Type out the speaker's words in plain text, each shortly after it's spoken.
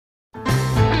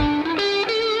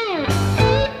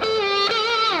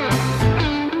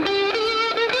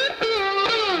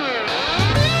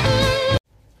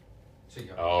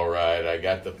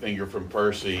finger from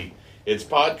Percy. It's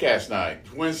podcast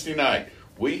night, Wednesday night.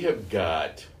 We have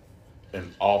got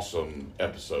an awesome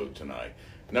episode tonight.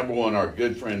 Number one, our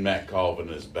good friend Matt Colvin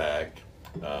is back.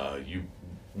 You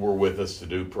were with us to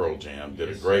do Pearl Jam, did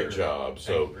a great job.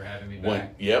 So thanks for having me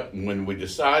back. When we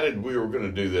decided we were going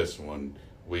to do this one,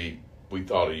 we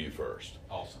thought of you first.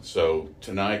 Awesome. So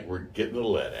tonight we're getting the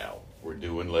lead out. We're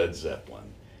doing Led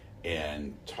Zeppelin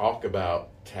and talk about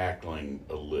tackling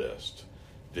a list.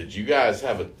 Did you guys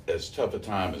have as tough a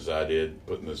time as I did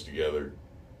putting this together?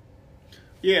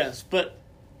 Yes, but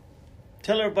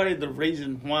tell everybody the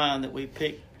reason why that we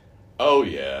picked. Oh,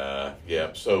 yeah.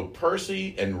 So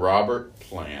Percy and Robert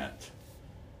Plant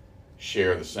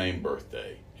share the same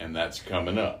birthday, and that's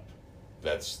coming up.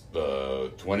 That's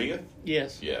the 20th?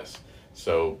 Yes. Yes.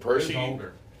 So Percy... Who's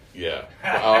older? Yeah.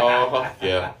 Oh,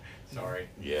 yeah. Sorry.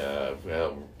 Yeah,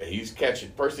 well,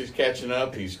 Percy's catching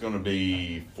up. He's going to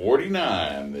be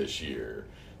 49 this year.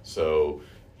 So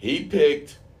he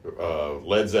picked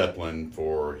Led Zeppelin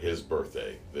for his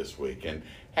birthday this week. And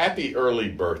happy early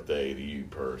birthday to you,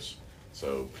 Perce.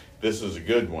 So this is a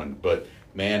good one. But,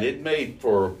 man, it made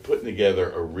for putting together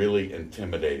a really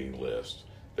intimidating list.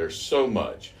 There's so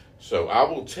much. So I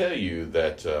will tell you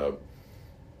that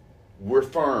we're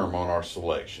firm on our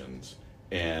selections.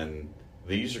 And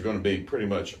these are going to be pretty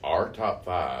much our top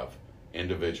 5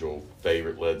 individual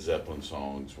favorite Led Zeppelin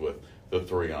songs with the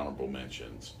 3 honorable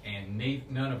mentions. And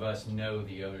none of us know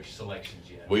the other selections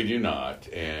yet. We do not.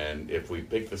 And if we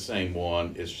pick the same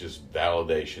one, it's just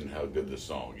validation how good the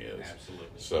song is. Absolutely.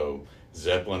 So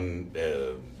Zeppelin,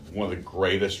 one of the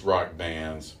greatest rock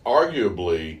bands,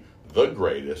 arguably the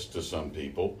greatest to some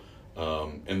people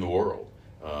in the world.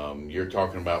 You're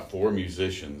talking about 4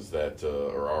 musicians that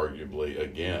are arguably,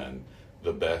 again,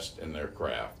 the best in their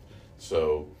craft.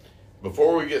 So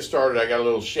before we get started, I got a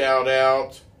little shout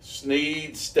out.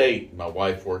 Sneed State. My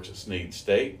wife works at Sneed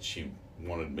State. She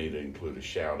wanted me to include a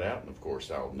shout out, and of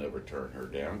course I'll never turn her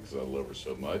down because I love her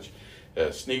so much.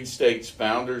 Sneed State's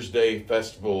Founders Day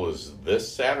Festival is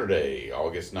this Saturday,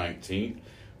 August 19th,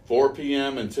 4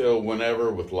 p.m. until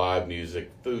whenever, with live music,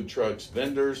 food trucks,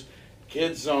 vendors,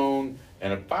 kids zone,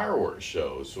 and a fireworks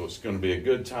show. So it's going to be a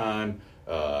good time.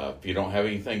 If you don't have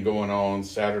anything going on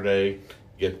Saturday,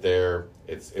 get there.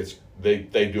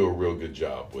 They do a real good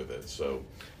job with it. So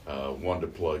wanted to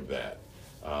plug that.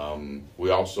 We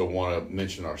also want to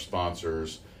mention our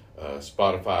sponsors,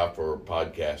 Spotify for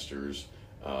podcasters.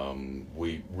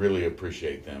 We really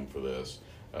appreciate them for this.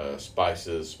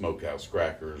 Spices, Smokehouse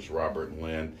Crackers, Robert and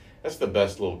Lynn. That's the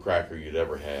best little cracker you'd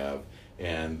ever have.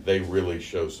 And they really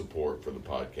show support for the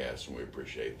podcast, and we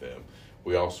appreciate them.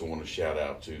 We also want to shout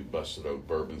out to Busted Oak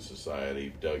Bourbon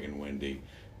Society, Doug and Wendy.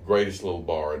 Greatest little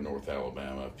bar in North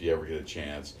Alabama. If you ever get a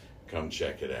chance, come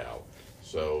check it out.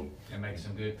 So They make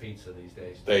some good pizza these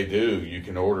days. they do. You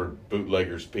can order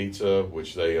Bootleggers Pizza,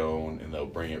 which they own, and they'll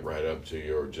bring it right up to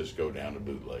you, or just go down to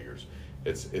Bootleggers.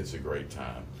 It's a great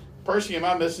time. Percy, am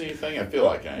I missing anything? I feel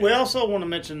like I am. We also want to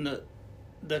mention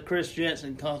the Chris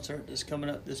Jensen concert that's coming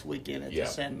up this weekend at the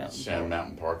Sand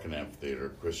Mountain Park and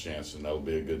Amphitheater. Chris Jensen, that'll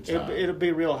be a good time. It'll be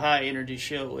a real high energy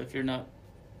show if you're not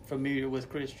familiar with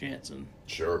Chris Jensen.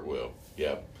 Sure it will.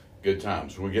 Yep. Good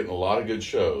times. We're getting a lot of good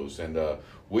shows. And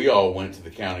we all went to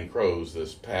the Counting Crows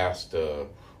this past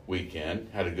weekend.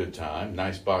 Had a good time.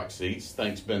 Nice box seats.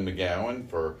 Thanks, Ben McGowan,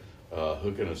 for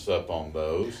hooking us up on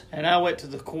those. And I went to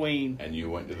the Queen. And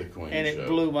you went to the Queen and show. It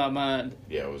blew my mind.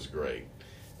 Yeah, it was great.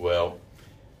 Well,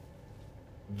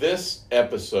 this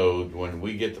episode, when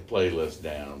we get the playlist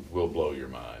down, will blow your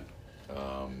mind.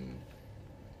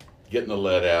 Getting the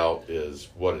lead out is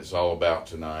what it's all about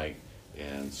tonight.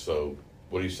 And so,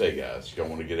 what do you say, guys? You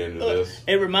want to get into this?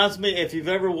 It reminds me, if you've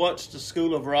ever watched the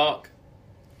School of Rock,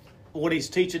 when he's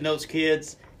teaching those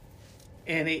kids,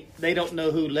 and they don't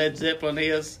know who Led Zeppelin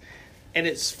is, and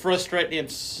it's frustrating him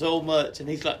so much. And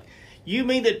he's like, you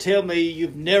mean to tell me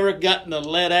you've never gotten the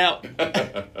lead out?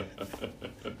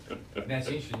 That's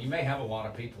interesting. You may have a lot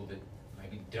of people that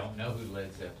maybe don't know who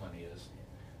Led Zeppelin is.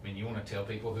 I mean, you want to tell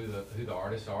people who the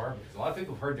artists are? Because a lot of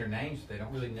people have heard their names, but they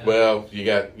don't really know. Well, you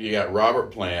got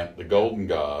Robert Plant, the Golden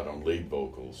God, on lead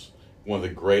vocals, one of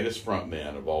the greatest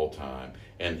frontmen of all time,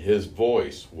 and his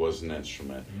voice was an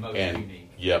instrument. Most unique.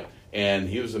 Yep, and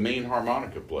he was a mean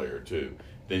harmonica player too.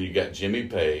 Then you got Jimmy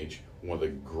Page, one of the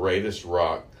greatest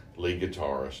rock lead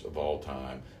guitarists of all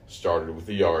time. Started with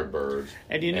the Yardbirds.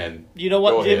 And you know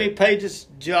what Jimmy Page's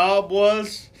job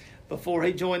was before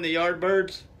he joined the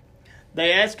Yardbirds?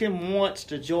 They asked him once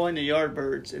to join the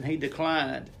Yardbirds, and he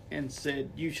declined and said,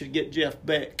 you should get Jeff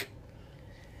Beck.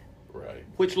 Right.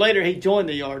 Which later he joined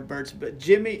the Yardbirds. But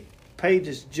Jimmy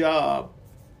Page's job,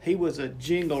 he was a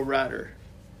jingle writer.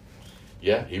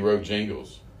 Yeah, he wrote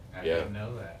jingles. I Yeah. didn't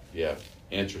know that. Yeah,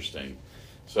 interesting.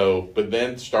 So, but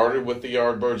then started with the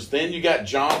Yardbirds. Then you got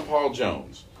John Paul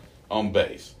Jones on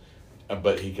bass.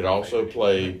 But he could also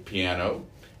play piano.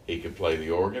 He could play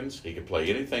the organs. He could play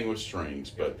anything with strings.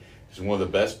 But he's one of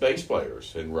the best bass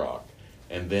players in rock.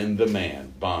 And then the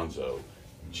man, Bonzo,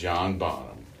 John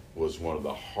Bonham, was one of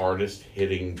the hardest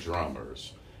hitting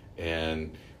drummers.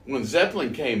 And when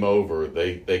Zeppelin came over,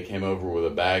 they came over with a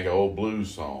bag of old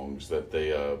blues songs that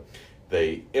they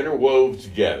interwove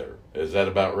together. Is that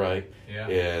about right? Yeah.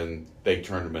 And they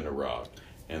turned them into rock.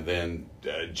 And then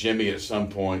Jimmy at some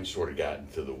point sort of got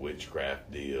into the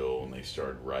witchcraft deal, and they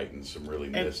started writing some really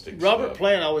mystic Robert stuff.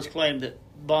 Plant always claimed that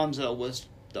Bonzo was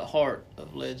the heart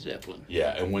of Led Zeppelin.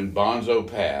 Yeah, and when Bonzo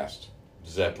passed,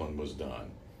 Zeppelin was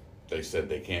done. They said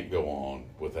they can't go on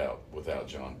without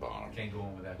John Bonham. Can't go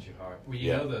on without your heart. Well,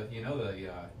 Yeah. you know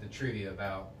the trivia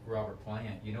about Robert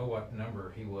Plant. You know what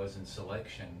number he was in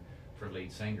selection for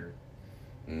lead singer?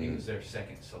 He was their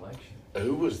second selection.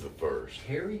 Who was the first?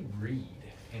 Terry Reid.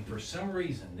 And for some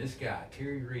reason, this guy,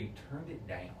 Terry Reid, turned it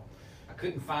down. I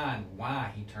couldn't find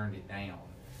why he turned it down.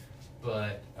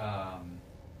 But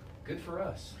good for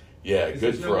us. Yeah, 'Cause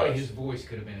good there's for no way us. his voice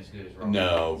could have been as good as Robert No,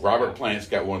 Plant's. Robert Plant's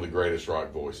got one of the greatest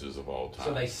rock voices of all time.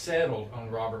 So they settled on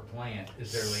Robert Plant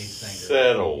as their lead singer.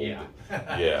 Settled. Yeah.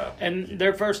 Yeah. And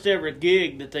their first ever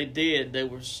gig that they did,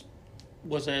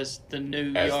 was as the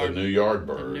New As Yard. the New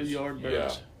Yardbirds. The New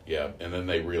Yardbirds. Yeah, yeah. And then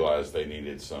they realized they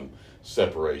needed some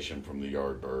separation from the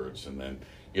Yardbirds. And then,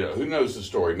 who knows the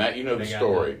story? Matt, you know the They got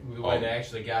story. The way they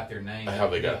actually got their name. How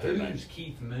they got their Who's name.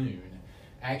 Keith Moon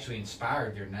actually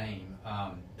inspired their name.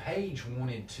 Page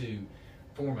wanted to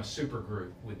form a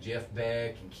supergroup with Jeff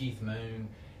Beck and Keith Moon.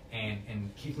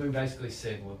 And Keith Moon basically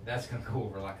said, well, that's going to go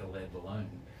over like a lead balloon.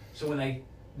 So when they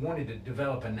wanted to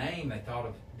develop a name, they thought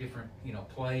of different,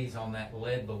 plays on that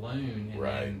lead balloon. And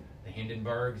Right. then the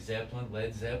Hindenburg, Zeppelin,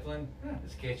 Led Zeppelin.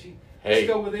 It's catchy. Hey, Let's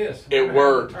go with this. It Wonder how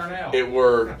worked. it'll Turn out. It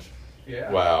worked.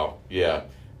 Yeah. Wow. Yeah.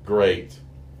 Great.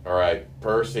 All right.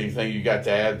 Percy, anything you got to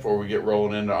add before we get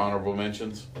rolling into honorable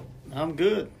mentions? I'm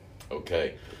good.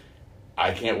 Okay.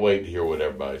 I can't wait to hear what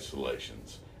everybody's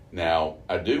selections. Now,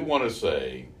 I do want to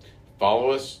say,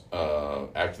 follow us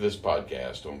after this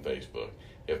podcast on Facebook.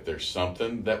 If there's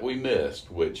something that we missed,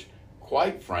 which,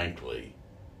 quite frankly,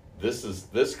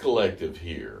 this collective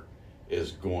here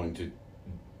is going to.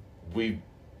 We've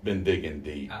been digging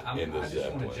deep into I just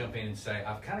Zeppelin. want to jump in and say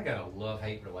I've kind of got a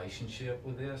love-hate relationship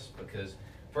with this because,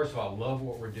 first of all, I love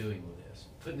what we're doing with this,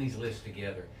 putting these lists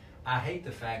together. I hate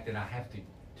the fact that I have to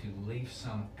leave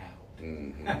some out.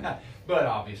 Mm-hmm. But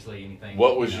obviously, anything.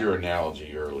 What was your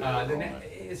analogy earlier?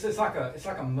 It's like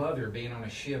a mother being on a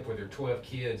ship with her 12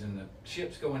 kids, and the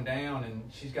ship's going down, and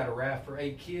she's got a raft for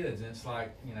 8 kids, and it's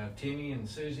like, Timmy and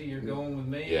Susie, you're going with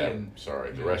me, Yeah, and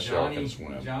sorry, the you rest of y'all can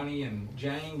swim. Johnny and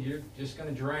Jane, you're just going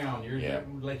to drown. You're Yeah.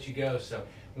 going to let you go. So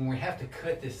when we have to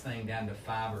cut this thing down to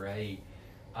 5 or 8,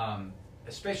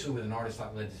 especially with an artist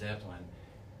like Led Zeppelin,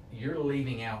 you're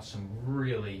leaving out some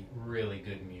really, really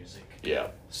good music. Yeah.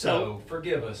 So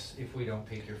forgive us if we don't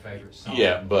pick your favorite song.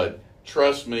 Yeah, but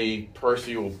trust me,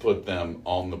 Percy will put them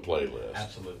on the playlist.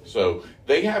 Absolutely. So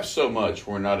they have so much,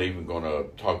 we're not even going to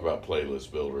talk about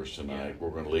playlist builders tonight. We're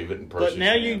going to leave it in Percy's But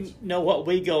now hands. you know what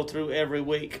we go through every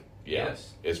week. Yeah,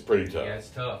 Yes. it's pretty tough. Yeah, it's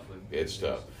tough. It's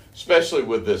tough, especially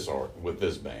with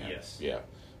this band. Yes. Yeah.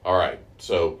 All right.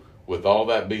 So with all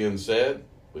that being said,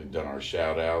 we've done our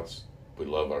shout outs. We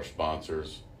love our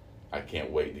sponsors. I can't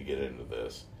wait to get into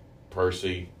this.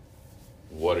 Percy,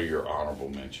 what are your honorable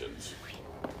mentions?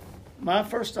 My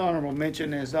first honorable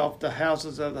mention is off the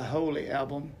Houses of the Holy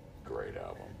album, Great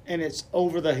album. and it's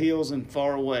Over the Hills and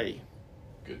Far Away.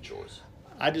 Good choice.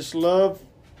 I just love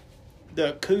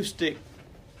the acoustic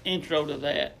intro to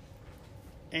that.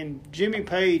 And Jimmy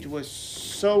Page was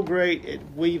so great at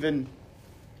weaving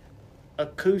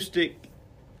acoustic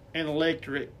and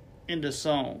electric into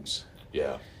songs.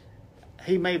 Yeah.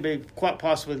 He may be quite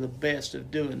possibly the best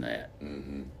at doing that.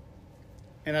 Mm-hmm.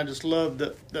 And I just love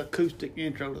the acoustic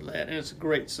intro to that. And it's a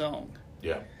great song.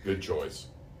 Yeah. Good choice.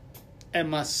 And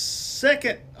my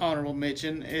second honorable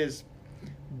mention is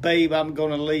Babe, I'm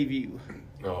Gonna Leave You,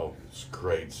 Oh, it's a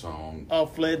great song.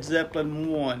 off Led Zeppelin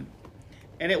 1.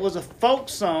 And it was a folk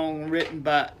song written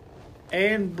by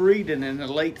Ann Breeden in the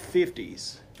late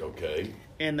 50s. Okay.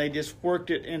 And they just worked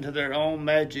it into their own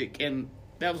magic. And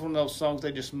that was one of those songs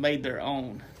they just made their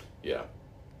own. Yeah.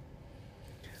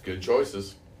 Good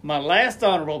choices. My last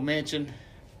honorable mention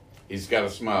He's got a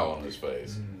smile on his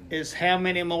face. is How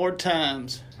Many More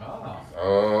Times. Oh,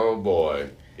 Oh,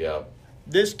 boy. Yeah.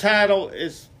 This title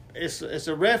is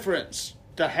a reference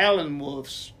to Howlin'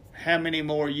 Wolf's How Many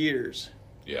More Years.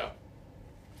 Yeah.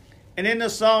 And in the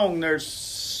song,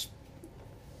 there's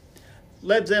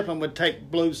Led Zeppelin would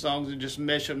take blues songs and just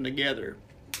mesh them together.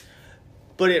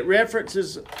 But it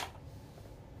references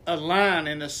a line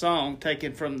in the song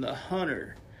taken from The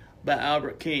Hunter by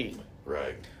Albert King.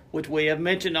 Right. Which we have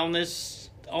mentioned on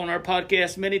our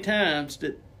podcast many times,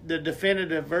 that the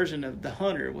definitive version of The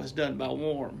Hunter was done by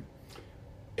Warm.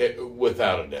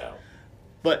 Without a doubt.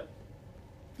 But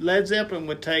Led Zeppelin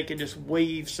would take and just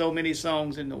weave so many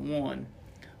songs into one.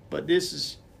 But this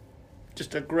is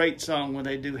just a great song when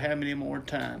they do How Many More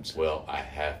Times. Well, I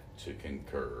have to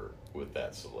concur with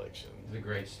that selection. It's a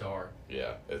great start.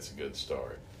 Yeah, it's a good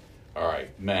start. All right,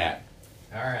 Matt.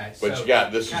 All right. But so you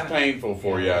got this is kinda, painful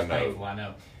for you, I it's know. Painful, I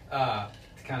know.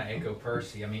 To kind of echo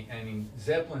Percy, I mean,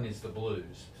 Zeppelin is the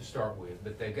blues to start with,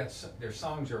 but they've got their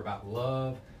songs are about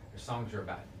love. Their songs are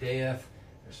about death.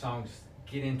 Their songs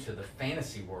get into the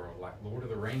fantasy world, like Lord of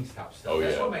the Rings type stuff. Oh,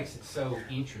 That's yeah. what makes it so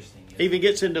interesting. Even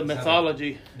gets into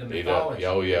mythology. The mythology.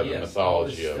 Oh, yeah, the yes,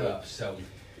 mythology all this of stuff. So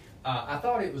I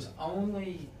thought it was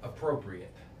only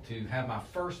appropriate to have my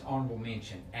first honorable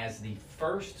mention as the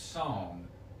first song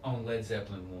on Led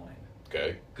Zeppelin 1.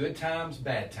 Okay. Good Times,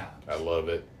 Bad Times. I love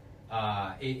it.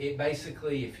 It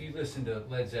basically, if you listen to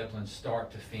Led Zeppelin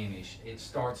start to finish, it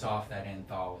starts off that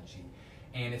anthology.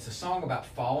 And it's a song about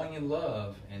falling in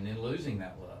love and then losing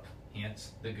that love.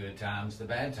 Hence, the good times, the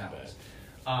bad times.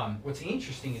 What's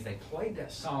interesting is they played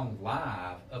that song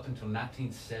live up until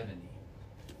 1970.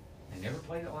 They never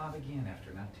played it live again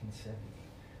after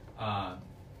 1970.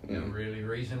 No really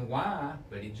reason why,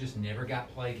 but it just never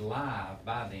got played live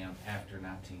by them after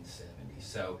 1970.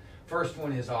 So, first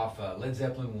one is off Led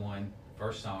Zeppelin 1,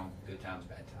 first song, Good Times,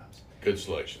 Bad Times. Good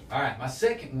selection. All right, my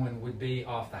second one would be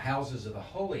off the Houses of the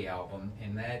Holy album,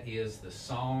 and that is The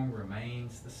Song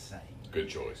Remains the Same. Good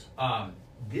choice.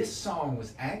 This song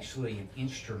was actually an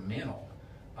instrumental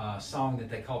song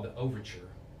that they called the Overture.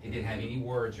 It didn't have any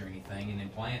words or anything, and then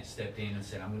Plant stepped in and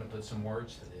said, I'm going to put some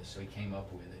words to this, so he came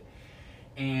up with it.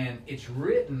 And it's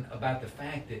written about the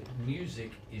fact that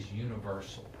music is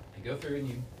universal. If you go through and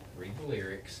you read the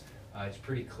lyrics, it's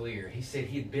pretty clear. He said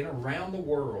he had been around the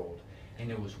world, and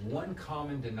there was one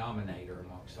common denominator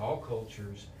amongst all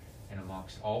cultures and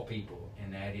amongst all people,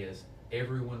 and that is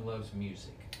everyone loves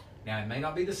music. Now, it may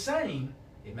not be the same.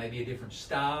 It may be a different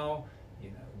style,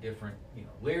 different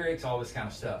lyrics, all this kind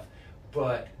of stuff.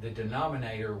 But the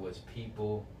denominator was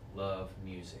people love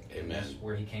music. Amen. And that's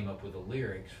where he came up with the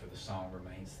lyrics for The Song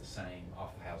Remains the Same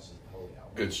off of Houses of the Holy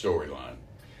album. Good storyline.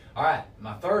 All right,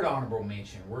 my third honorable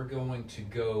mention, we're going to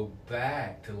go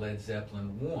back to Led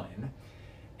Zeppelin 1,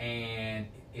 and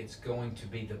it's going to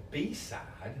be the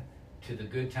B-side to the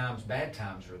Good Times, Bad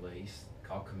Times release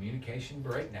called Communication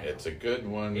Breakdown. It's a good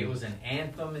one. It was an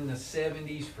anthem in the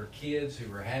 70s for kids who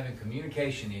were having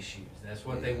communication issues. That's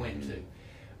what they went to.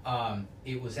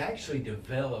 It was actually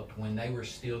developed when they were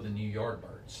still the New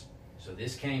Yardbirds. So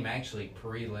this came actually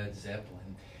pre-Led Zeppelin.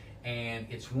 And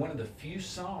it's one of the few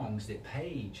songs that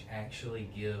Page actually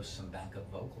gives some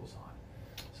backup vocals on.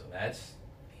 So that's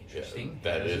interesting.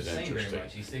 Yeah, that he is doesn't sing interesting. very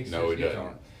much. He sticks to No, his he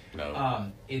guitar.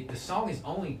 doesn't. No. The song is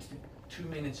only 2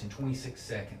 minutes and 26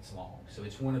 seconds long. So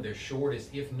it's one of their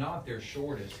shortest, if not their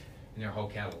shortest, in their whole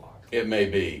catalog. It may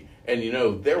be. And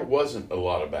there wasn't a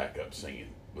lot of backup singing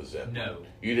with Zeppelin. No.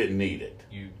 You didn't need it.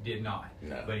 You did not.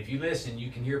 No. But if you listen,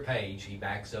 you can hear Page. He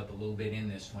backs up a little bit in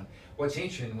this one. What's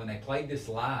interesting, when they played this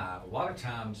live, a lot of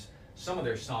times, some of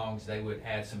their songs, they would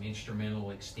add some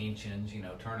instrumental extensions,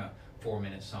 turn a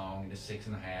 4-minute song into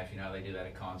 6.5. How they do that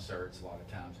at concerts a lot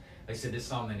of times. They said this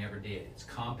song they never did. It's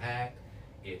compact,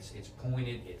 it's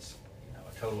pointed, it's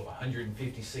a total of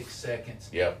 156 seconds.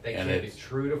 Yep. They and kept it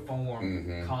true to form,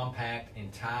 Mhm. compact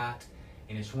and tight.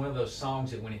 And it's one of those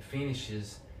songs that when it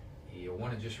finishes, you'll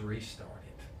want to just restart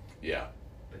it. Yeah.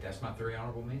 But that's my 3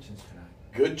 honorable mentions tonight.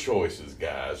 Good choices,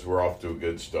 guys. We're off to a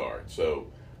good start. So,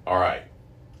 all right.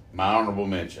 My honorable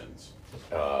mentions.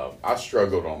 I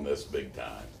struggled on this big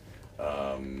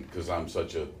time because I'm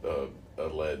such a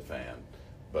Led fan.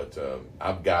 But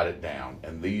I've got it down.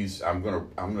 And these, I'm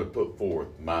gonna put forth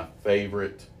my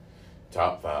favorite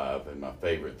top 5 and my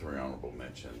favorite 3 honorable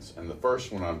mentions. And the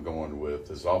first one I'm going with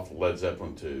is off Led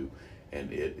Zeppelin 2,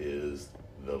 and it is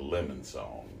the Lemon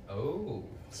Song. Oh.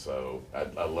 So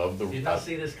I love the. Did not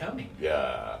see this coming.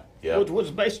 Yeah. Yeah. Which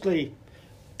was basically,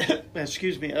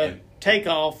 excuse me, a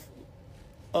takeoff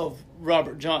of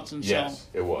Robert Johnson's song. Yes,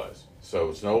 it was. So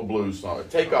it's an old blues song.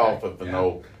 Take off of an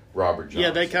old Robert Johnson.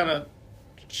 Yeah, they kind of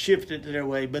shifted their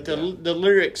way, but the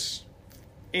lyrics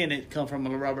in it come from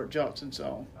a Robert Johnson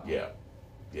song. Yeah.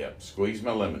 Yep. Squeeze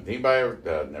my lemon. Anybody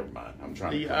ever? Never mind. I'm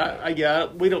trying to. Yeah,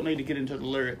 we don't need to get into the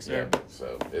lyrics there. Yeah,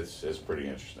 so it's pretty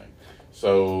interesting.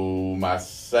 So my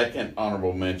second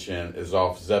honorable mention is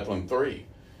off Zeppelin 3,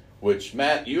 which,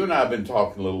 Matt, you and I have been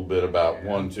talking a little bit about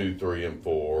 1, 2, 3, and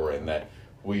 4, and that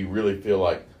we really feel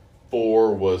like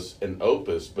 4 was an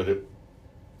opus, but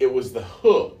it was the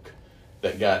hook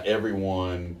that got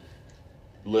everyone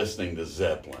listening to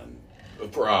Zeppelin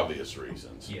for obvious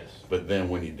reasons. Yes. But then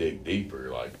when you dig deeper,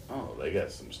 you're like, oh, they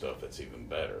got some stuff that's even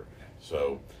better.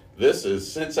 So this is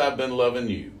Since I've Been Loving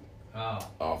You.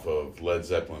 Off of Led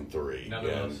Zeppelin 3.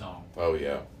 Another love song. Oh,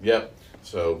 yeah. Yep.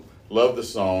 So, love the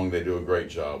song. They do a great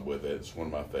job with it. It's one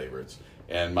of my favorites.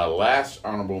 And my last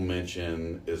honorable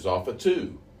mention is off of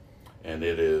 2. And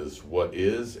it is What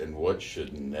Is and What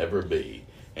Should Never Be.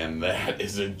 And that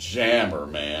is a jammer,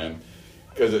 man.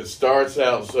 Because it starts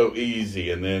out so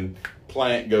easy, and then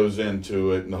Plant goes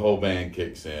into it, and the whole band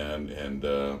kicks in.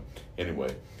 And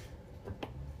anyway.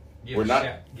 Give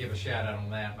a shout out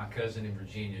on that. My cousin in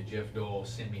Virginia, Jeff Doyle,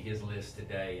 sent me his list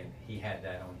today, and he had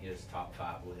that on his top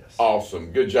 5 list.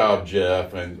 Awesome. Good job,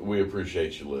 Jeff, and we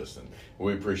appreciate you listening.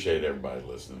 We appreciate everybody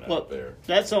listening out there.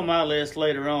 That's on my list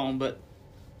later on, but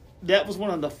that was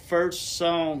one of the first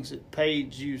songs that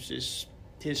Page used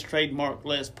his trademark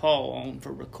Les Paul on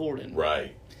for recording.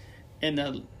 Right.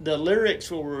 And the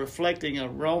lyrics were reflecting a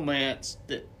romance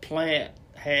that Plant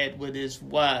had with his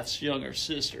wife's younger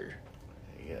sister.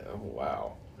 Yeah. Oh,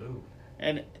 wow. Ooh.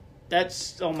 And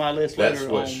that's on my list That's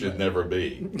later what on. should never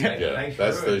be. Thanks Yeah. for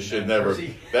That's the ruining should that, never.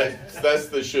 Percy. That's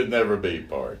the should never be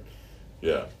part.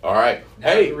 Yeah. All right. Now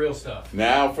Hey. the real stuff.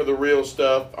 Now for the real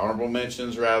stuff. Honorable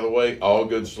mentions are out of the way. All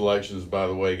good selections, by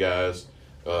the way, guys.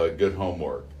 Good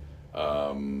homework.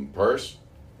 Purse,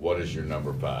 what is your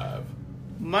number 5?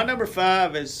 My number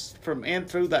 5 is from In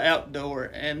Through the Outdoor,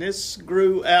 and this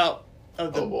grew out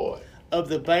of Oh, boy. of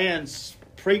the band's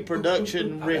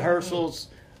pre-production rehearsals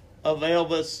of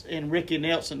Elvis and Ricky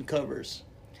Nelson covers.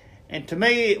 And to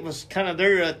me, it was kind of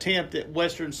their attempt at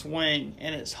Western swing,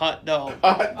 and it's Hot Dog.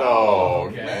 Hot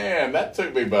dog. Okay. Man, that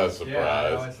took me by surprise.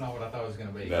 Yeah, no, it's not what I thought it was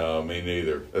going to be. No, me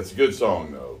neither. That's a good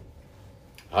song, though.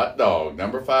 Hot Dog,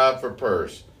 number 5 for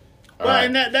Purse. All Well, right.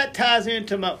 and that ties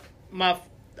into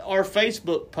our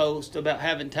Facebook post about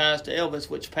having ties to Elvis,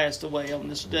 which passed away on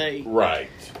this day. Right.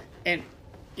 And,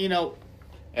 you know,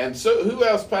 And so, who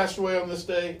else passed away on this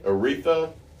day?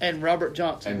 Aretha and Robert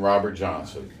Johnson. and Robert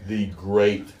Johnson. The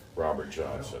great Robert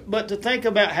Johnson. But to think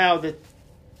about how the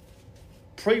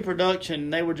pre-production,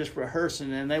 they were just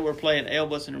rehearsing and they were playing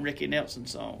Elvis and Ricky Nelson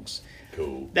songs.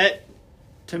 Cool. That,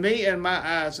 to me, in my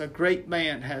eyes, a great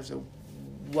band has a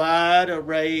wide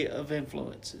array of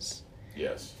influences.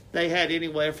 Yes. They had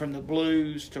anywhere from the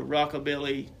blues to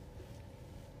rockabilly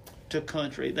to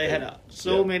country. They had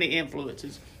so many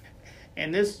influences.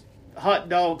 And this Hot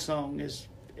Dog song is,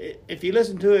 if you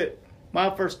listen to it,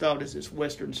 my first thought is it's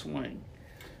Western swing.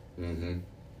 Mm-hmm.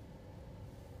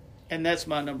 And that's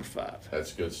my number 5.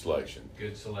 That's a good selection.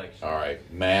 Good selection. All right.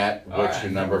 Matt, All what's right,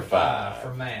 your number 5?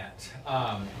 for Matt.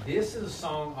 This is a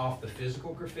song off the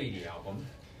Physical Graffiti album.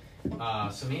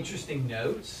 Some interesting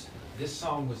notes. This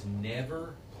song was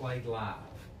never played live.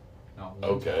 Not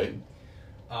one Okay.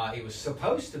 time. It was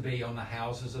supposed to be on the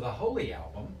Houses of the Holy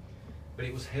album, but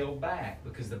it was held back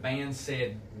because the band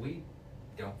said, we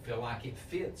don't feel like it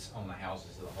fits on the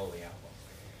Houses of the Holy album.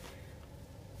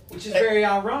 Which is very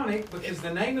ironic because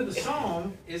the name of the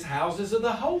song is Houses of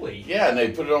the Holy. Yeah, and they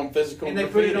put it on Physical And they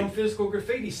Graffiti. put it on Physical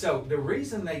Graffiti. So the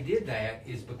reason they did that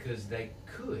is because they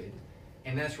could,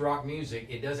 and that's rock music.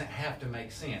 It doesn't have to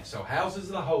make sense. So Houses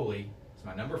of the Holy is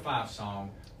my number 5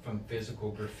 song from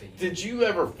Physical Graffiti. Did you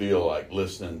ever feel like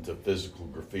listening to Physical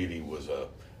Graffiti was a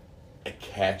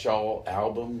catch-all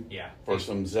album Yeah. for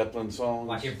some Zeppelin songs?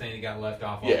 Like everything that got left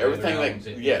off. Yeah, all the other everything albums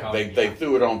they that they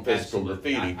threw it on Physical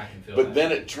Absolutely. Graffiti, I can feel but that.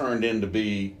 then it turned into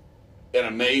be an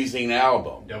amazing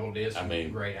album. Double disc. I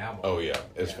mean, great album. Oh yeah,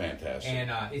 it's fantastic.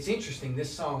 And it's interesting.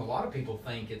 This song, a lot of people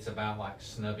think it's about like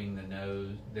snubbing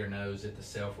their nose at the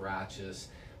self-righteous.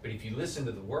 But if you listen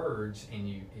to the words and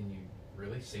you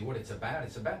really see what it's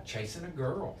about chasing a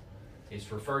girl.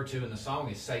 It's referred to in the song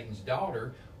as Satan's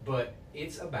daughter, but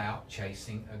it's about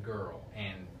chasing a girl.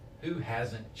 And who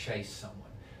hasn't chased someone?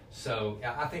 So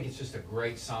I think it's just a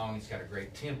great song. It's got a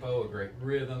great tempo, a great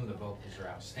rhythm. The vocals are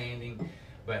outstanding.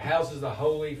 But Houses of the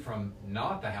Holy from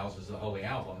not the Houses of the Holy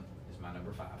album is my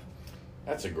number 5.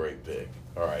 That's a great pick.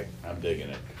 All right, I'm digging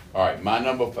it. All right, my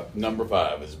number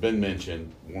 5 has been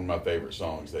mentioned. One of my favorite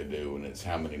songs they do, and it's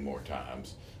How Many More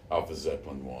Times off of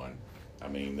Zeppelin 1. I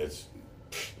mean, it's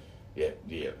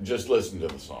yeah. Just listen to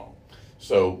the song.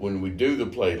 So when we do the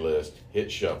playlist,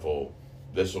 hit shuffle,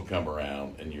 this will come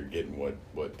around, and you're getting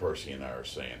what Percy and I are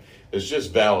saying. It's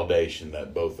just validation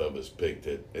that both of us picked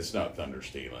it. It's not thunder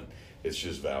stealing. It's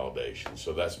just validation.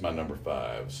 So that's my number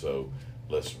 5. So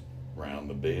let's round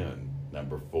the bin.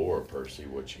 Number 4, Percy,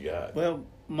 what you got? Well,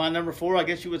 my number 4, I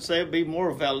guess you would say, would be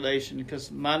more validation,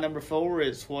 because my number 4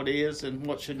 is what is and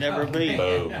what should never be.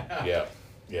 Boom.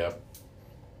 Yep.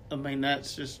 I mean,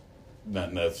 that's just...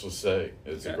 Nothing else to say.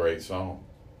 It's a great song.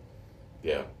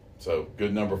 Yeah. So,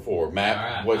 good number 4. Matt, All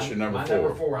right, what's your number 4? My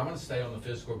number 4, I'm going to stay on the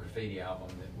Physical Graffiti album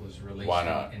that was released Why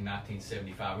not? in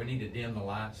 1975. We need to dim the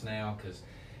lights now because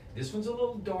this one's a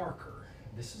little darker.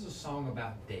 This is a song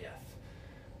about death.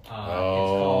 It's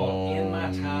called In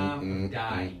My Time of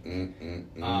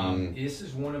Dying. This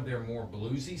is one of their more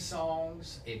bluesy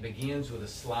songs. It begins with a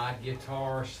slide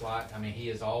guitar. He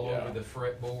is all over the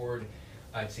fretboard.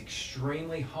 It's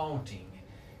extremely haunting.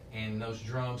 And those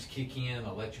drums kick in, the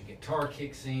electric guitar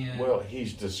kicks in. Well,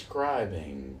 he's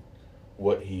describing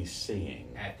what he's seeing.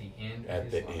 At the end At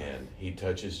of the his life. end. He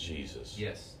touches Jesus.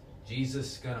 Yes.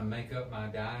 Jesus is going to make up my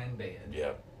dying bed.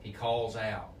 Yep. He calls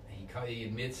out. He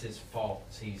admits his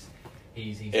faults. He's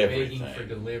begging Everything. for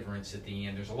deliverance at the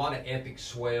end. There's a lot of epic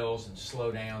swells and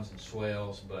slowdowns and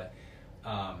swells, but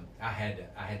I had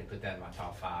to put that in my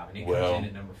top 5, and it comes in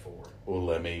at number 4. Well,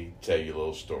 let me tell you a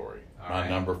little story. All My right.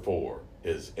 number 4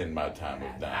 is In My Time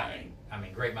of Dying. I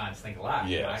mean, great minds think alike.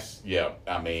 Yes. Right? Yeah.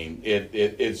 I mean,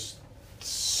 it's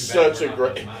Too bad such we're a not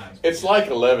great. those minds. It's like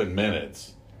 11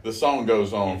 minutes. The song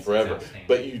goes on It's forever, outstanding.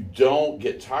 but you don't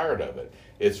get tired of it.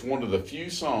 It's one of the few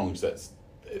songs that's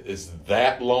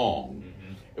that long,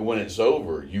 and when it's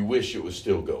over, you wish it was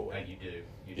still going. You do.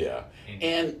 Yeah, And-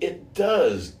 and it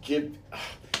does give.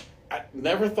 I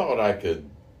never thought I could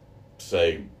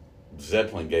say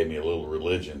Zeppelin gave me a little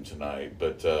religion tonight,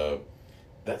 but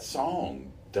that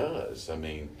song does. I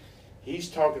mean, he's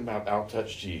talking about I'll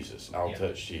touch Jesus. I'll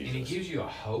touch Jesus. And it gives you a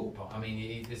hope. I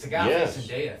mean, it's a guy Yes.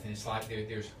 facing death, and it's like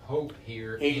there's hope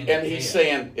here. He's death.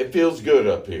 saying it feels good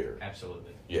up here.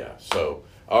 Absolutely. Yeah. So,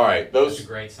 all right, those. That's a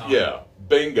great song. Yeah.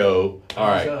 Bingo. All Thumbs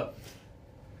right. up.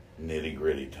 Nitty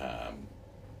gritty time.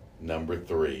 Number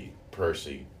 3,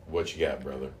 Percy. What you got,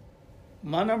 brother?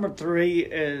 My number 3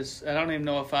 is, I don't even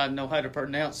know if I know how to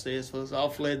pronounce this, was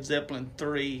off Led Zeppelin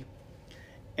 3,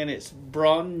 and it's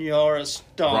Bronjar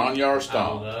Stomp. Bronjar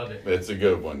Stomp. I love it. It's a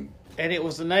good one. And it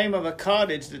was the name of a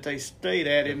cottage that they stayed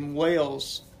at in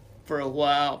Wales for a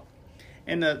while.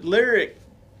 And the lyric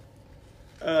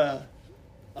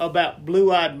about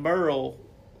Blue-Eyed Merle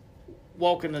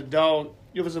walking the dog,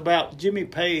 it was about Jimmy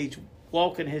Page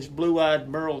walking his Blue-Eyed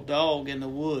Merle dog in the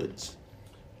woods.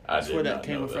 That's where that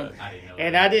came from. I didn't know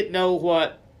And that. I didn't know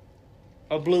what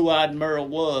a Blue-Eyed Merle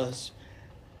was,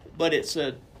 but it's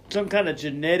some kind of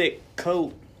genetic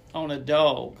coat on a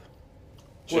dog.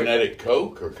 Genetic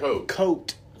Coke or Coke?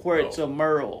 Coat where it's a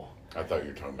Merle. I thought you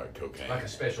were talking about cocaine. Like a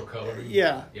special color.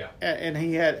 Yeah. Yeah. And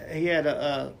he had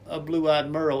a Blue-Eyed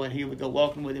Merle, and he would go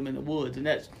walking with him in the woods. And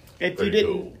that's if Pretty you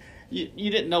didn't cool.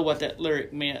 you didn't know what that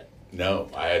lyric meant. No,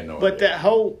 I had no But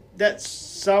idea. that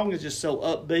song is just so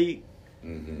upbeat.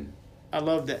 Mm-hmm. I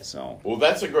love that song. Well,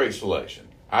 that's a great selection.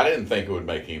 I didn't think it would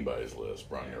make anybody's list,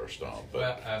 Bronjar Stomp, but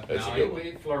Well, that's no, a good one.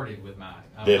 it flirted with mine.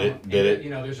 Did it? And, Did it? You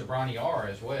know, there's a Bronny R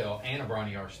as well, and a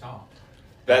Bronny R Stomp.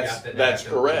 That's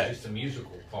correct. Just the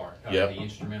musical part, Yep. The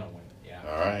instrumental one. Yeah.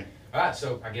 All right. All right,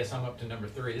 so I guess I'm up to number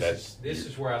 3. That's- This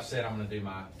is where I've said I'm going to do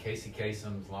my Casey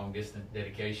Kasem's long distance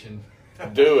dedication.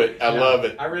 Do it. I No, love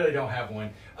it. I really don't have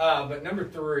one. But number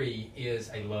 3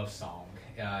 is a love song.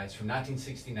 It's from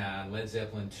 1969, Led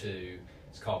Zeppelin 2.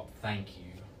 It's called Thank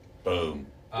You. Boom.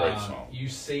 Great song. You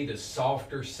see the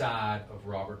softer side of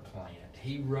Robert Plant.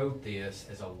 He wrote this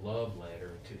as a love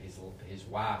letter to his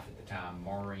wife at the time,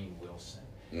 Maureen Wilson.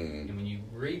 Mhm. And when you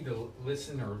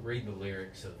listen or read the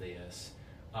lyrics of this,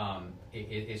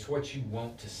 it's what you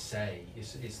want to say.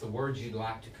 It's the words you'd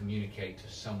like to communicate to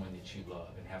someone that you love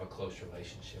and have a close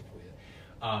relationship with.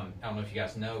 I don't know if you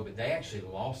guys know, but they actually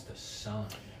lost a son.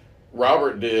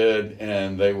 Robert did,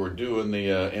 and they were doing the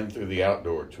In Through the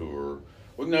Outdoor tour.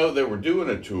 Well, no, they were doing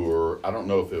a tour. I don't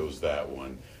know if it was that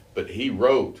one, but he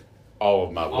wrote All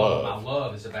of My All Love. of My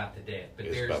Love is about the death, but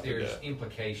It's there's about the death.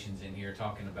 implications in here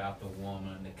talking about the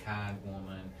woman, the kind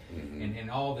woman, Mhm.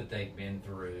 and all that they've been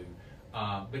through.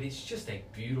 But it's just a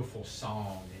beautiful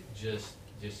song that just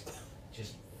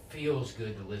feels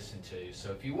good to listen to.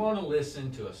 So if you want to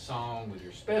listen to a song with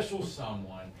your special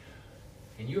someone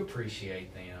and you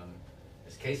appreciate them,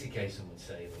 as Casey Kasem would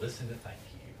say, listen to Thank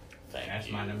You. Thank That's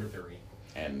you. my number 3.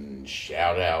 And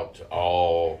shout out to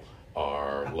all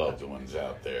our loved ones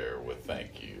out there with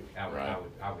thank you. I would right?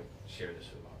 share this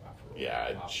with my wife. Yeah,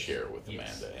 I'd obviously. share it with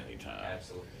Yes. Amanda anytime.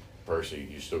 Absolutely. Percy,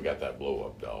 you still got that blow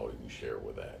up doll you can share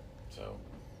with that. So,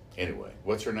 anyway,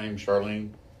 what's her name?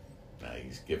 Charlene? Nah,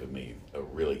 he's giving me a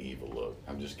really evil look.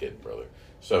 I'm just kidding, brother.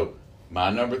 So, my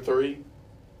number 3.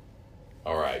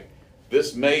 All right.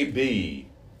 This may be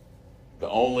the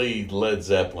only Led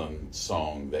Zeppelin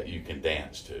song that you can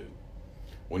dance to.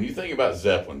 When you think about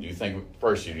Zeppelin,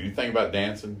 Percy, do you think about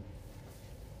dancing?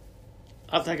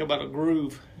 I think about a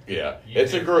groove. Yeah,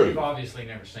 it's a groove. You've obviously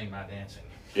never seen my dancing.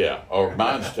 Yeah, or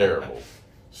mine's terrible.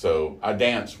 So I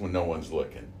dance when no one's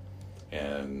looking.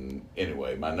 And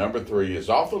anyway, my number 3 is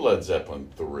off of Led Zeppelin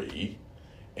 3,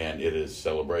 and it is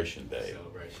Celebration Day.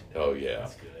 Celebration Day. Oh, yeah.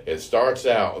 That's good. It starts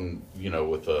out, and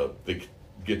with the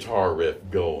guitar riff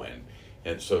going.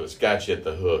 And so it's got you at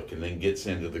the hook and then gets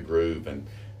into the groove. And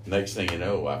next thing you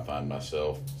know, I find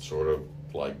myself sort of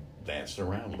like dancing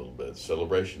around a little bit.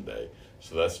 Celebration Day.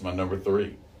 So that's my number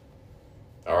 3.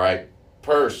 All right.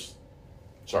 Purse.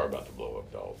 Sorry about the blow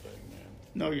up doll thing, man.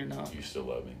 No, you're not. You still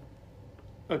love me?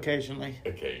 Occasionally.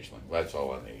 Occasionally. That's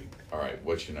all I need. All right.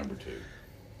 What's your number 2?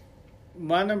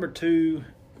 My number 2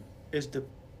 is the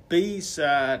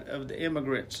B-side of the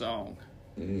Immigrant Song.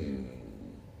 Mm.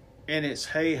 And it's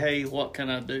Hey, Hey, What Can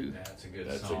I Do? That's a good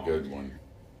That's song. a good one.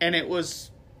 And it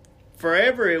was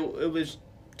forever, it was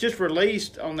just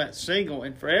released on that single,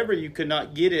 and forever you could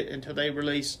not get it until they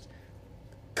released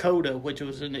Coda, which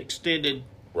was an extended.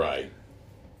 Right.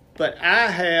 But I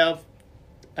have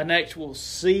an actual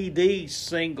CD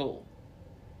single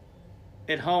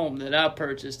at home that I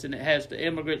purchased, and it has the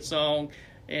Immigrant Song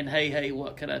and Hey, Hey,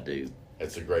 What Can I Do?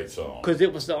 It's a great song. Because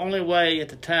it was the only way at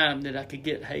the time that I could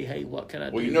get Hey, Hey, What Can I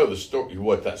Do? Well, you know the story,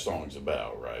 what that song's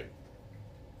about, right?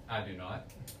 I do not.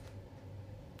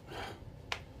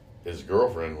 His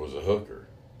girlfriend was a hooker.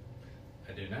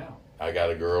 I do now. I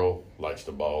got a girl, likes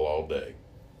to ball all day.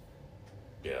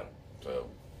 Yeah, so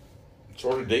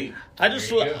sort of deep. I just,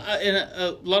 There you go. in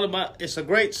a lot of it's a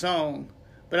great song,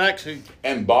 but actually,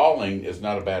 And balling is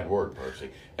not a bad word, Percy.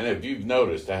 And if you've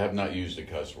noticed, I have not used a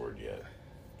cuss word yet.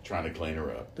 Trying to clean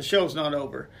her up. the show's not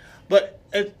over. But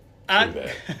True I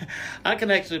that. I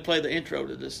can actually play the intro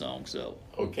to this song, so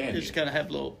Oh, can you? just kind of have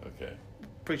a little Okay.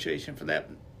 appreciation for that.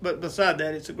 But beside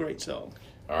that, it's a great song.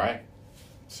 All right.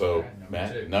 So, All right, number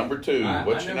Matt, 2. number 2. My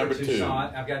What's your number 2?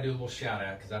 song, I've got to do a little shout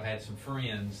out because I've had some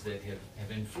friends that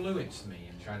have influenced me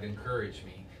and tried to encourage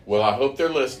me. Well, I hope they're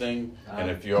listening. And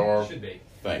if you are, Should be.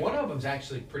 thank One you. of them's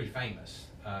actually pretty famous.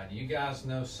 Do you guys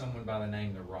know someone by the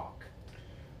name The Rock?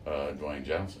 Dwayne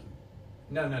Johnson.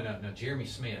 No. Jeremy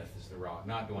Smith is The Rock,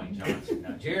 not Dwayne Johnson.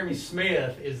 No, Jeremy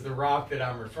Smith is The Rock that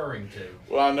I'm referring to.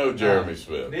 Well, I know Jeremy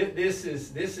Smith. This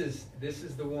is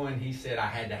the one he said I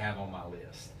had to have on my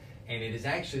list, and it is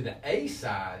actually the A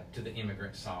side to the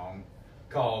Immigrant Song,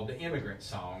 called the Immigrant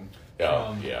Song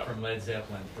from Led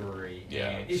Zeppelin 3.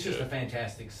 Yeah, And it's just good. a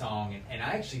fantastic song, and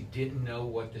I actually didn't know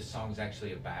what this song's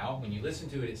actually about. When you listen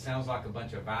to it, it sounds like a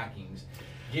bunch of Vikings.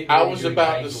 getting I ready was to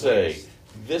about invade to the say, West.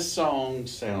 this song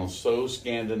sounds so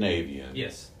Scandinavian.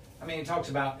 Yes. I mean, it talks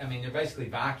about, they're basically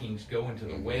Vikings going to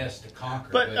the West to conquer.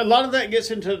 But a lot of that gets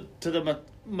into the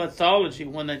mythology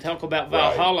when they talk about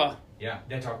Right. Valhalla. Yeah,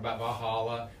 they talk about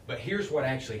Valhalla. But here's what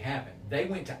actually happened. They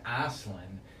went to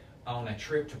Iceland on a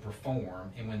trip to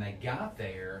perform, and when they got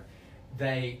there,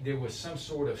 there was some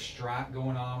sort of strike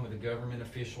going on with the government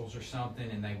officials or something,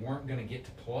 and they weren't going to get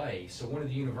to play. So one of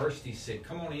the universities said,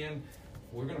 come on in,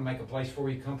 we're going to make a place for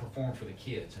you, come perform for the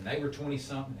kids. And they were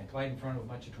 20-something. They played in front of a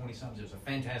bunch of 20-somethings. It was a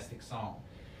fantastic song.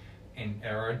 And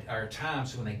our time,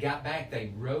 so when they got back,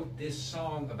 they wrote this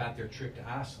song about their trip to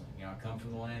Iceland. You know, I come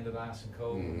from the land of ice and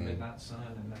cold, midnight sun,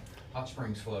 and the hot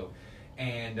springs flow.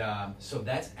 And so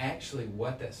that's actually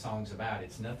what that song's about.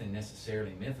 It's nothing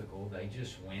necessarily mythical. They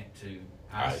just went to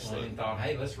Iceland and thought,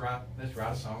 hey, let's write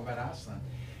a song about Iceland.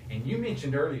 And you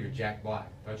mentioned earlier Jack Black.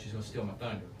 I thought she was going to steal my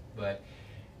thunder. But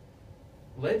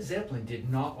Led Zeppelin did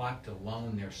not like to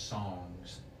loan their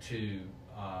songs to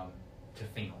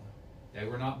film. They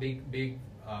were not big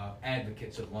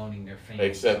advocates of loaning their fans.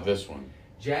 Except songs. this one.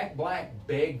 Jack Black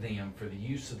begged them for the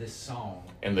use of this song.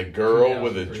 And the girl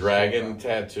with the 2003 dragon Soul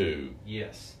tattoo.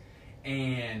 Yes.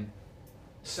 And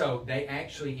so they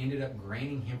actually ended up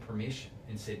granting him permission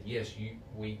and said, yes,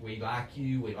 we like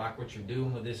you, we like what you're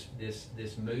doing with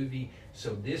this movie.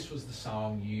 So this was the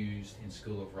song used in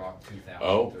School of Rock 2003.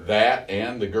 Oh, that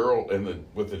and the girl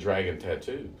with the dragon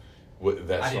tattoo.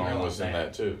 That I didn't song realize was in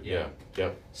that too. Yeah.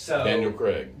 Yep. So Daniel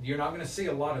Craig. You're not going to see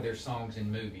a lot of their songs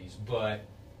in movies, but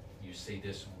you see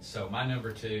this one. So my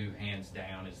number 2, hands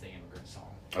down, is the Immigrant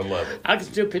Song. I love it. I can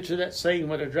still picture that scene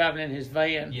where they're driving in his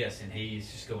van. Yes, and he's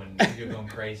just going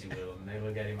crazy with them. They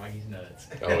look at him like he's nuts.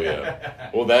 Oh, yeah.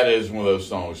 Well, that is one of those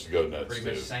songs to go nuts Pretty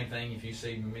to. much the same thing if you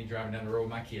see me driving down the road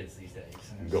with my kids these days.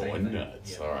 Going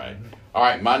nuts. Yeah. All right. All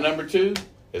right, my number 2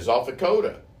 is off of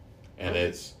Coda, and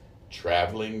it's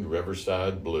Traveling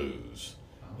Riverside Blues.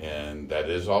 And that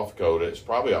is off Coda. It's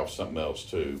probably off something else,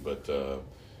 too, but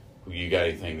you got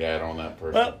anything to add on that,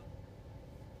 person? Well,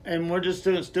 and we're just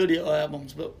doing studio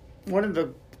albums, but one of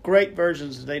the great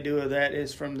versions that they do of that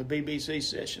is from the BBC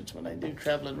sessions when they do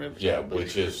Traveling Riverside. Yeah,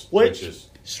 Blues. which is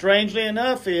strangely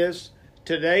enough is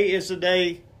today is the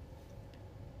day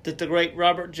that the great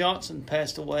Robert Johnson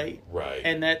passed away. right.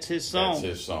 And that's his song. That's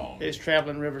his song. It's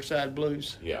Traveling Riverside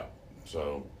Blues. Yeah.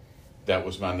 So that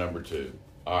was my number 2.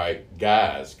 All right,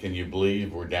 guys, can you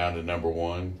believe we're down to number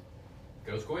 1?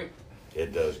 Goes quick.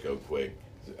 It does go quick.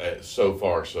 So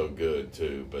far, so good,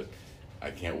 too, but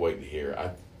I can't wait to hear.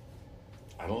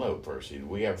 I don't know, Percy. Do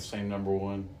we have the same number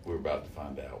 1? We're about to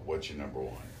find out. What's your number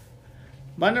 1?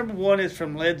 My number 1 is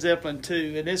from Led Zeppelin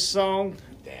 2, and this song,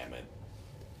 Damn it.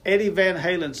 Eddie Van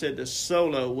Halen said the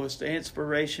solo was the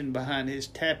inspiration behind his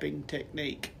tapping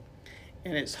technique,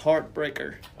 and it's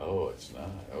Heartbreaker. Oh, it's not.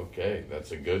 Okay,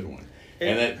 that's a good one.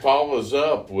 And it follows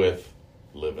up with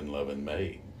Livin' Lovin'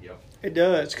 Maid. Yep. It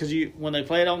does, because when they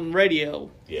play it on the radio,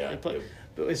 Yeah. but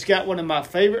it's got one of my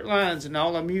favorite lines in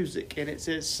all the music, and it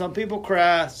says, "Some people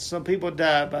cry, some people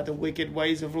die by the wicked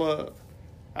ways of love.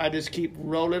 I just keep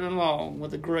rolling along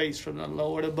with the grace from the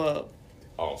Lord above."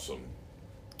 Awesome.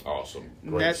 Awesome.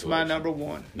 And Great that's my selection. number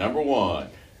 1. Number 1.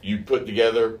 You put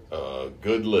together a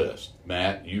good list.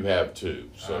 Matt, you have 2.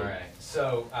 So. All right.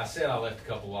 So I said I left a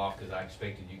couple off because I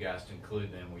expected you guys to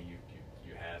include them where you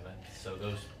haven't. So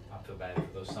those, I feel bad for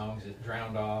those songs that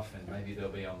drowned off, and maybe they'll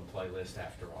be on the playlist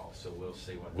after all. So we'll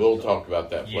see what. We'll those talk are. about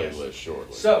that Yes. playlist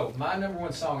shortly. So my number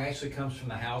 1 song actually comes from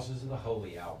the Houses of the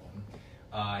Holy album,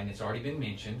 and it's already been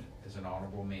mentioned as an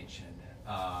honorable mention.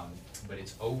 But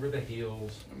it's Over the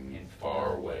Hills and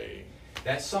Far Away.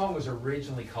 That song was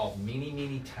originally called Many,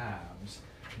 Many Times,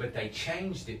 but they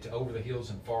changed it to Over the Hills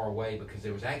and Far Away because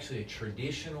there was actually a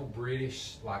traditional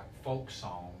British like folk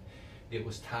song that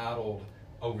was titled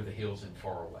Over the Hills and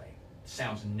Far Away.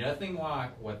 Sounds nothing like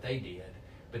what they did,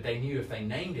 but they knew if they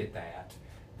named it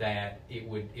that it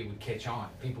would catch on.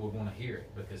 People would want to hear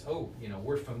it because,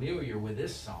 we're familiar with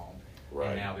this song.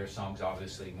 Right. And now their song's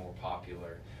obviously more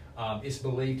popular. It's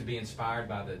believed to be inspired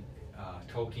by the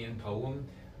Tolkien poem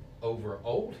Over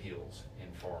Old Hills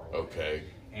and Far Away. Okay.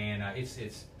 And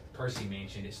it's Percy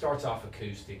mentioned, it starts off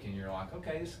acoustic, and you're like,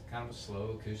 okay, it's kind of a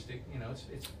slow acoustic.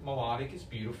 It's melodic, it's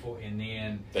beautiful, and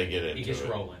then They get into it gets it.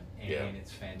 rolling, and Yeah.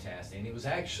 it's fantastic. And it was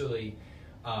actually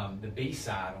the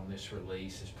B-side on this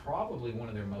release is probably one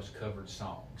of their most covered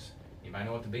songs. You might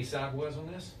know what the B-side was on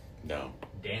this? No.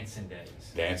 Dancing Days.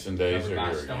 Dancing Days Covered are by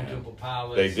here Stone again. Temple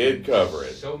Pilots. They did and cover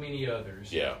it. So many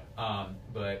others. Yeah.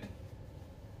 But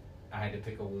I had to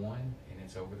pick a one, and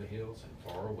it's Over the Hills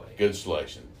and Far Away. Good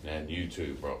selection. And you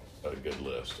too brought a good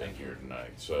list in here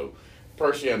tonight. So,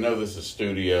 Percy, I know this is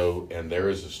studio, and there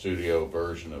is a studio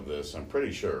version of this, I'm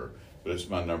pretty sure, but it's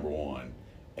my number 1,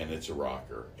 and it's a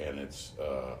rocker, and it's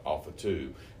off of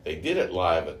 2. They did it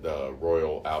live at the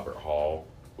Royal Albert Hall,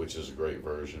 which is a great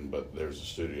version, but there's a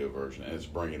studio version, and it's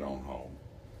Bring It On Home.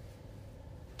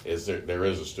 There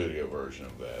is a studio version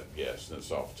of that, yes, and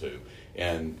it's off 2.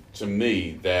 And to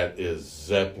me, that is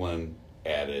Zeppelin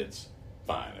at its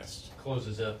finest.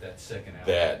 Closes up that second album.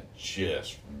 That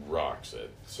just rocks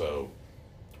it. So,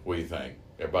 what do you think?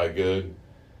 Everybody good?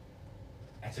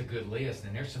 That's a good list,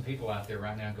 and there's some people out there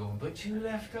right now going, but you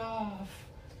left off.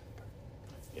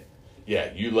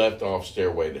 Yeah, you left off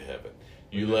Stairway to Heaven.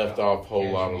 You left off Whole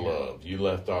Lot of Love. You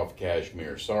left off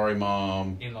Kashmir. Sorry,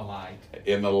 Mom. In the Light.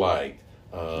 In the Light.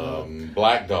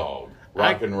 Black Dog.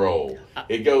 Rock and Roll.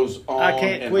 It goes on. I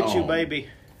Can't and Quit on. You, Baby.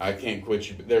 I Can't Quit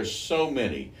You. There's so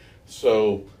many.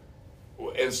 So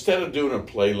instead of doing a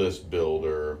playlist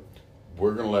builder,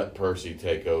 we're going to let Percy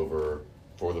take over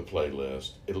for the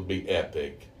playlist. It'll be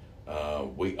epic.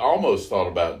 We almost thought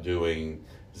about doing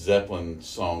Zeppelin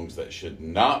songs that should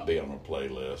not be on a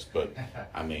playlist, but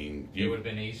I mean, It would have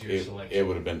been easier selection. It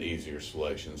would have been easier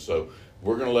selection. So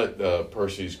we're going to let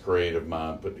Percy's creative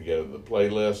mind put together the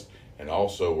playlist, and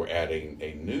also we're adding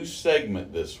a new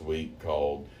segment this week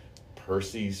called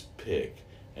Percy's Pick,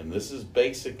 and this is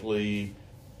basically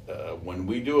when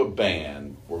we do a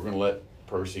band, we're going to let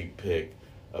Percy pick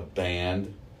a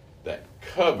band that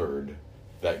covered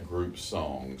that group's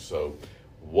song. So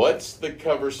what's the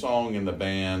cover song in the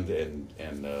band?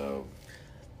 And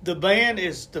The band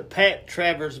is the Pat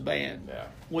Travers Band, yeah,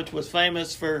 which was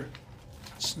famous for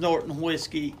snorting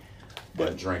whiskey.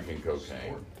 But drinking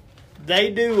cocaine.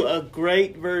 They do a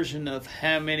great version of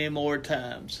How Many More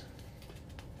Times.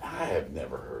 I have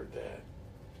never heard that.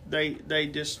 They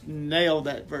just nail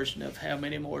that version of How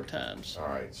Many More Times. All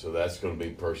right, so that's going to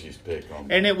be Percy's pick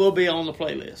on. And it will be on the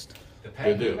playlist. The Good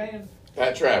Pat deal. Man?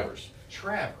 Pat Travers.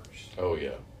 Travers. Oh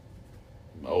yeah,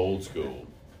 old school,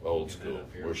 old Get that school.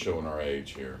 up here. We're showing our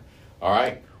age here. All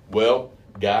right, well,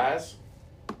 guys,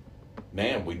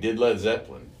 man, we did Led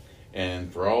Zeppelin,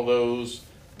 and for all those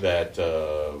that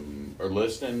are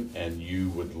listening and you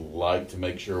would like to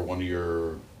make sure one of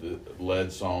your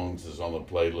Led songs is on the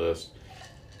playlist,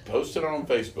 post it on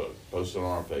Facebook. Post it on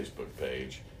our Facebook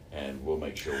page, and we'll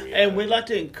make sure we. And we'd like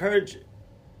to encourage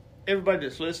everybody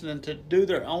that's listening to do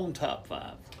their own top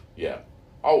 5. Yeah,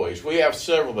 always. We have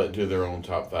several that do their own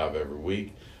top 5 every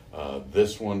week.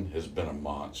 This one has been a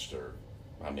monster.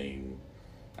 I mean,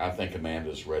 I think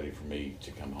Amanda's ready for me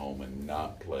to come home and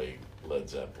not play Led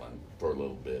Zeppelin for a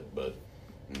little bit, but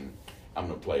I'm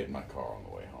going to play it in my car on the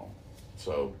way home.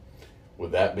 So,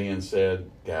 with that being said,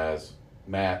 guys,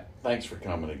 Matt, thanks for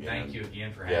coming again. Thank you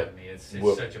again for Yeah. having me. It's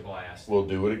We'll- such a blast. We'll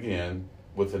do it again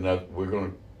with another. We're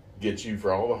going to get you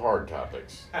for all the hard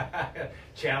topics.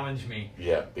 Challenge me.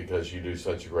 Yeah, because you do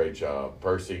such a great job.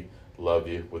 Percy, love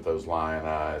you with those lion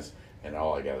eyes. And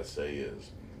all I got to say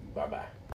is bye-bye.